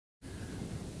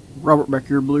Robert back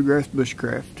here, Bluegrass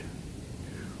Bushcraft.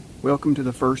 Welcome to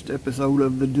the first episode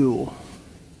of The Duel.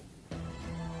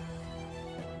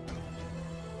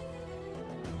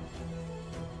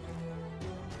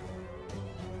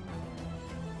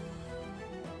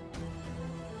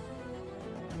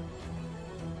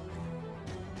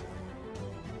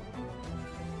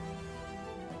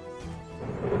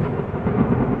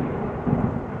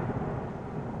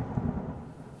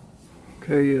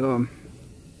 Okay,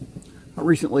 I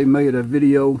recently made a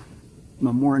video,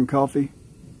 my morning coffee,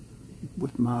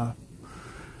 with my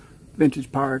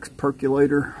vintage Pyrex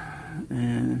percolator,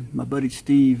 and my buddy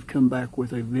Steve come back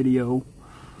with a video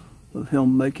of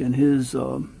him making his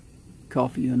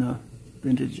coffee in a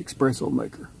vintage espresso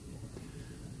maker.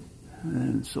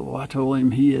 And so I told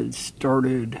him he had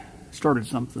started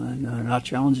something, and I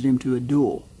challenged him to a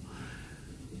duel.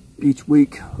 Each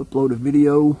week upload a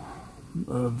video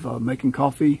of making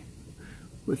coffee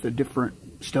with a different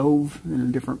stove and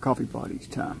a different coffee pot each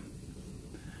time.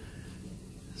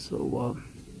 So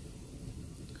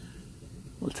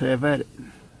let's have at it.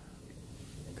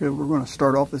 Okay, we're going to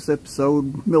start off this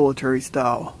episode military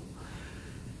style.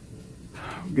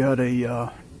 We've got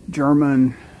a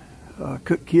German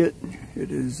cook kit.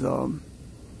 It is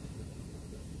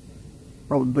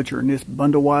probably butchering this,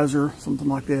 Bundeweiser, something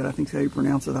like that. I think that's how you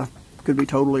pronounce it. I could be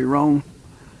totally wrong.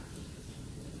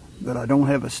 But I don't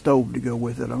have a stove to go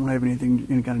with it. I don't have any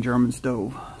kind of German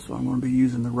stove. So I'm going to be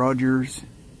using the Rogers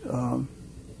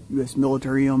U.S.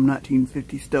 Military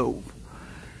M1950 stove.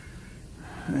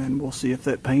 And we'll see if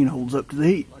that paint holds up to the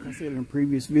heat. Like I said in a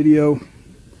previous video,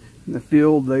 in the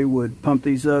field they would pump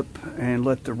these up and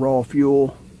let the raw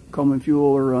fuel, common fuel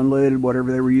or unleaded,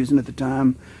 whatever they were using at the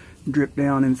time, drip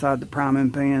down inside the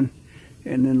priming pan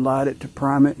and then light it to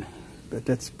prime it. But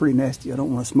that's pretty nasty. I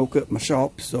don't want to smoke up my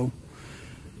shop, so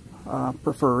I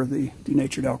prefer the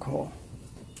denatured alcohol.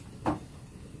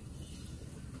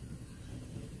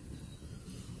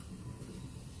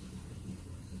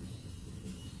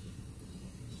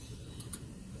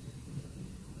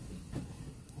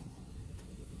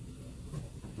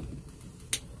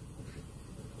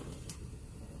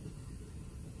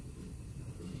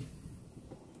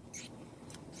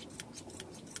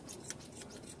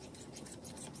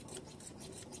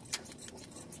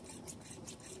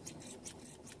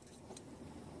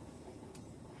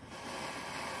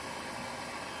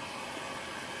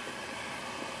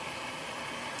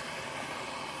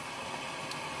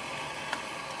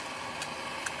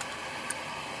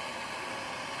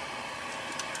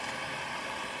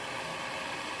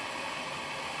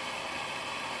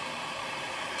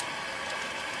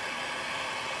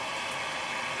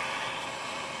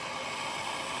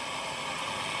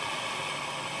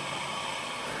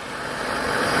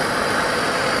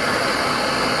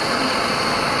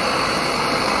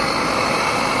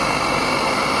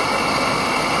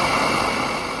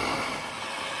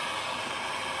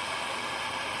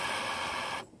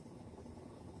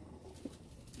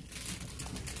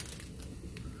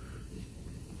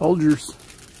 Folgers.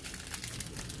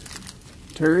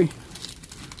 Terry,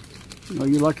 I know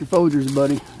you like your Folgers,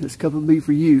 buddy. This cup will be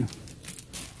for you.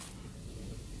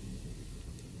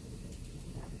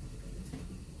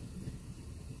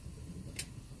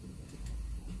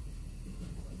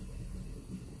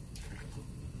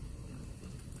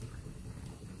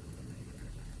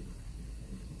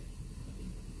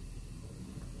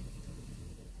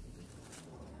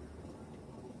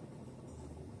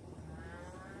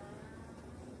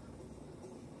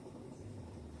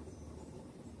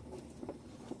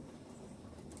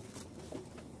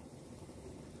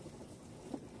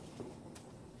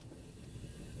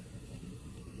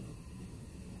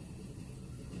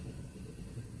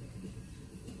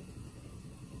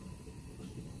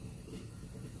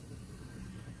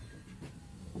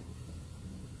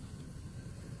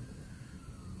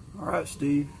 Alright,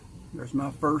 Steve, there's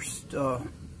my first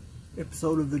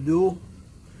episode of The Duel.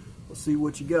 We'll see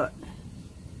what you got.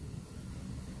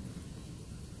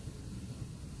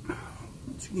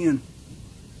 Once again,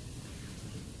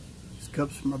 this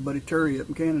cup's from my buddy Terry up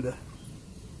in Canada.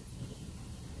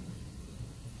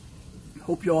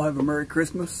 Hope y'all have a Merry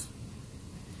Christmas.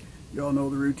 Y'all know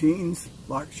the routines.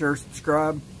 Like, share,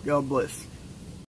 subscribe. God bless.